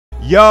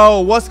Yo,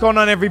 what's going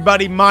on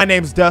everybody? My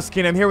name's Dusky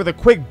and I'm here with a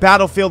quick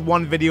Battlefield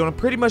 1 video, and I'm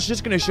pretty much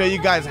just going to show you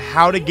guys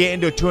how to get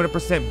into a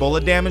 200%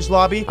 bullet damage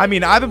lobby. I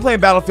mean, I've been playing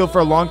Battlefield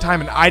for a long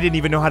time and I didn't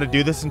even know how to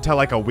do this until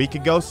like a week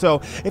ago.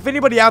 So if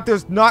anybody out there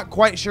is not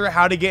quite sure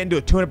how to get into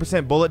a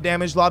 200% bullet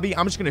damage lobby,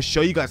 I'm just going to show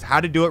you guys how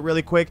to do it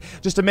really quick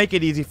just to make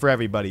it easy for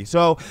everybody.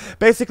 So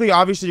basically,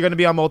 obviously you're going to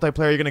be on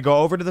multiplayer. You're going to go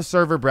over to the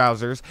server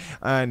browsers,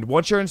 and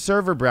once you're in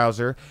server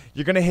browser,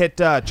 you're going to hit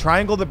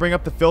triangle to bring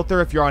up the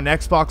filter. If you're on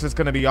Xbox, it's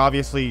going to be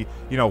obviously,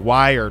 you know,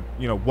 Y, or,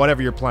 you know,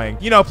 whatever you're playing.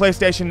 You know,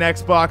 PlayStation,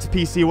 Xbox,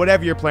 PC,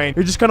 whatever you're playing.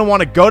 You're just going to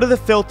want to go to the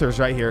filters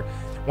right here.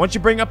 Once you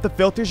bring up the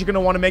filters, you're going to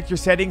want to make your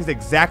settings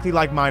exactly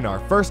like mine are.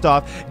 First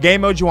off,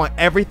 game mode, you want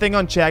everything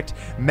unchecked.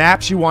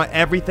 Maps, you want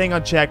everything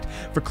unchecked.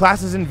 For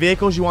classes and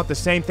vehicles, you want the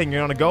same thing.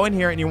 You're going to go in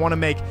here and you want to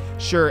make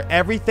sure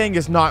everything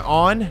is not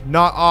on,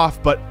 not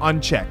off, but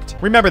unchecked.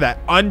 Remember that,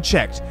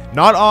 unchecked.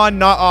 Not on,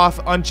 not off,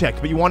 unchecked.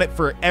 But you want it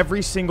for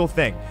every single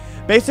thing.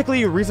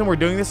 Basically, the reason we're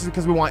doing this is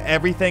because we want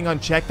everything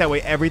unchecked. That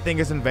way everything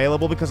is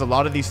available, because a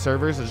lot of these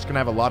servers are just going to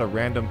have a lot of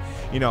random,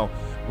 you know,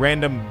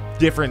 random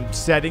different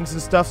settings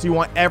and stuff. So you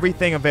want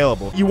everything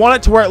available. You want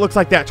it to where it looks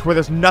like that, to where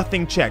there's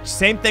nothing checked.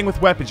 Same thing with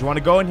weapons. You want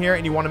to go in here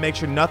and you want to make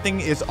sure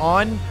nothing is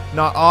on,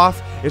 not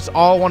off. It's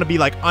all want to be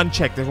like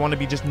unchecked. There's want to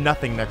be just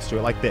nothing next to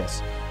it, like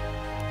this.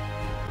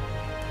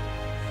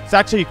 It's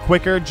actually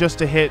quicker just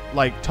to hit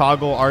like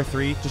toggle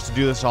R3 just to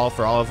do this all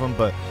for all of them,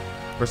 but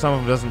for some of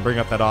them it doesn't bring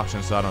up that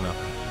option, so I don't know.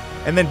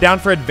 And then down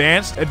for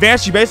advanced,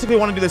 you basically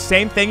want to do the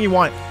same thing. You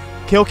want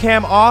kill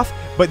cam off,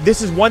 but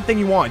this is one thing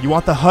you want. You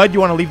want the HUD, you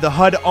want to leave the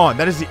HUD on.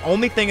 That is the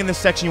only thing in this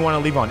section you want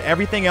to leave on.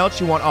 Everything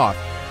else you want off.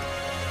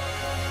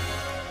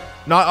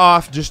 Not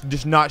off,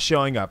 just not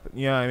showing up.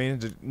 You know what I mean?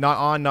 Just not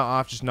on, not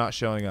off, just not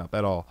showing up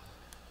at all.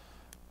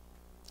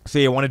 So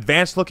you want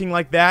advanced looking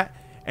like that.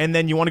 And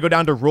then you want to go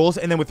down to rules,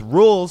 and then with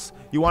rules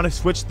you want to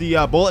switch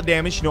the bullet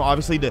damage, you know,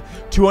 obviously to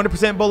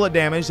 200% bullet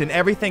damage, and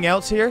everything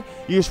else here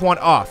you just want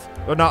off,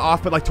 or not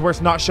off, but like to where it's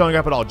not showing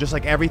up at all, just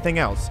like everything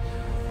else.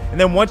 And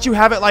then once you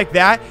have it like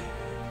that,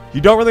 you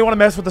don't really want to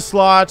mess with the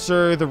slots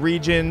or the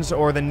regions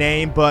or the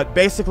name, but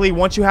basically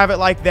once you have it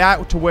like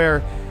that, to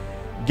where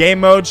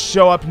game modes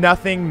show up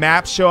nothing,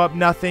 maps show up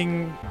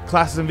nothing,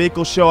 classes and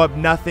vehicles show up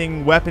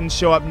nothing, weapons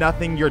show up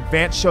nothing, your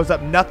advanced shows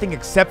up nothing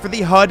except for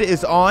the HUD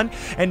is on,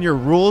 and your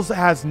rules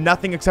has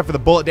nothing except for the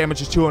bullet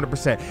damage is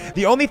 200%.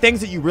 The only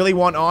things that you really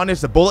want on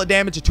is the bullet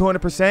damage at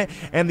 200%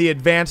 and the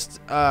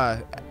advanced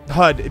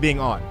HUD being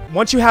on.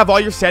 Once you have all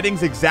your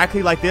settings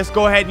exactly like this,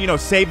 go ahead and, you know,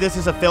 save this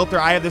as a filter.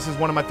 I have this as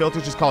one of my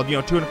filters, just called, you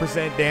know,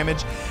 200%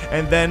 damage.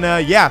 And then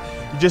yeah,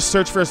 you just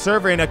search for a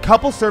server, and a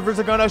couple servers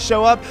are gonna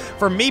show up.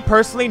 For me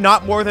personally,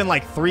 not more than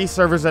like 3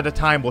 servers at a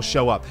time will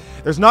show up.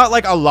 There's not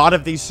like a lot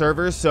of these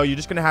servers, so you're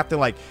just gonna have to,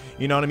 like,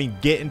 you know what I mean,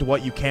 get into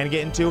what you can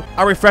get into.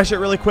 I'll refresh it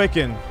really quick,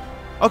 and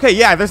okay,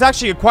 yeah, there's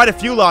actually quite a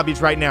few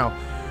lobbies right now.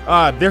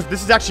 This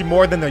is actually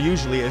more than there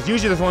usually is.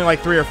 Usually there's only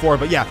like 3 or 4,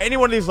 but yeah, any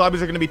one of these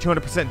lobbies are going to be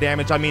 200%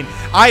 damage. I mean,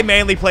 I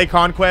mainly play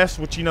Conquest,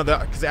 which, you know,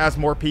 because it has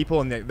more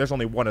people, and there's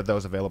only one of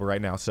those available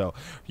right now, so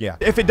yeah.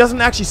 If it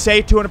doesn't actually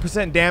say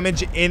 200%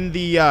 damage in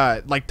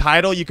the like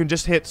title, you can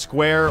just hit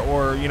square,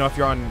 or, you know, if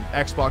you're on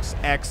Xbox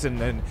X, and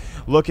then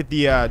look at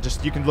the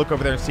you can look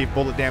over there and see if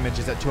bullet damage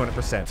is at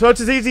 200%. So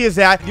it's as easy as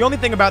that. The only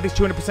thing about these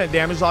 200%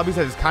 damage lobbies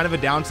that is kind of a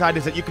downside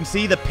is that you can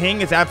see the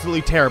ping is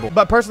absolutely terrible.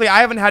 But personally, I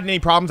haven't had any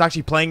problems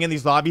actually playing in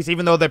these lobbies,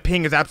 even though the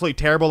ping is absolutely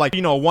terrible, like,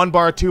 you know, 1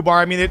 bar, 2 bar.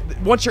 I mean,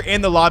 once you're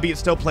in the lobby, it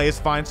still plays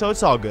fine, so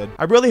it's all good.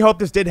 I really hope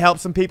this did help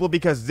some people,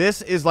 because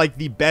this is like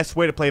the best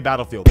way to play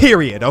Battlefield,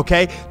 period.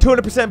 Okay,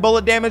 200%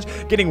 bullet damage,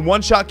 getting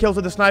one-shot kills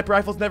with the sniper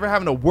rifles, never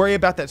having to worry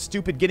about that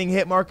stupid getting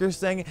hit markers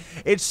thing.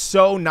 It's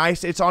so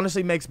nice. It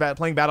honestly makes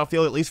playing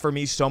Battlefield, at least for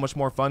me, so much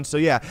more fun. So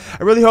yeah,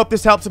 I really hope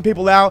this helps some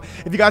people out.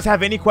 If you guys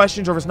have any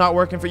questions, or if it's not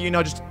working for you,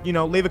 just, you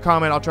know, leave a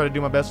comment. I'll try to do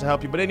my best to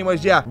help you. But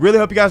anyways, yeah, really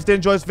hope you guys did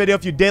enjoy this video.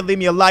 If you did, leave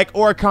me a like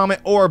or a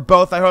comment, or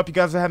both. I hope you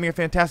guys are having a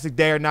fantastic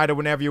day or night, or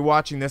whenever you're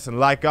watching this. And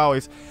like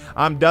always,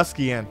 I'm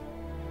Dusky, and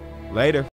later.